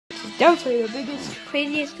definitely the biggest,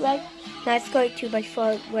 craziest wreck. That's going to by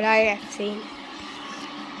far what I have seen.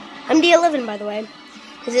 I'm D11, by the way.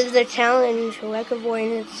 This is the challenge, wreck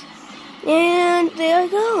avoidance. And there I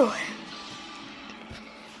go.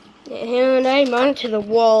 And I'm onto the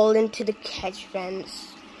wall, into the catch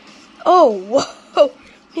fence. Oh, whoa.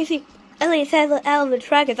 You see, Elliot's out of the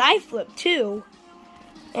track as I flip too.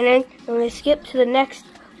 And then I'm going to skip to the next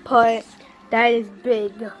part that is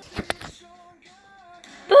big.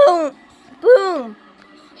 Boom! Boom!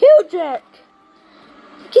 Huge wreck!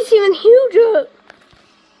 It gets even huger!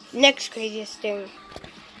 Next craziest thing.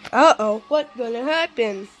 Uh-oh, what's gonna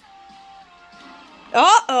happen?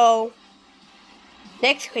 Uh-oh!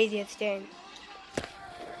 Next craziest thing.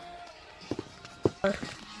 I'm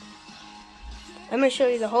gonna show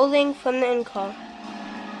you the whole thing from the end call.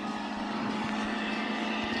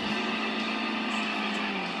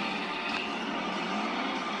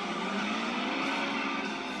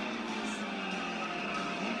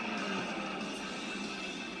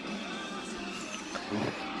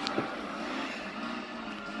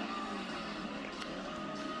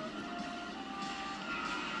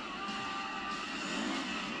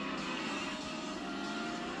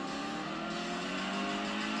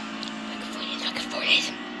 Look for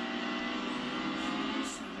it.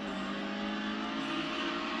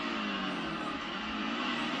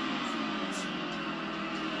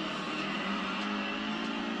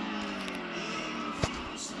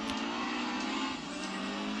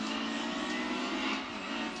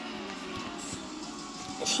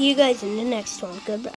 See you guys in the next one. Goodbye.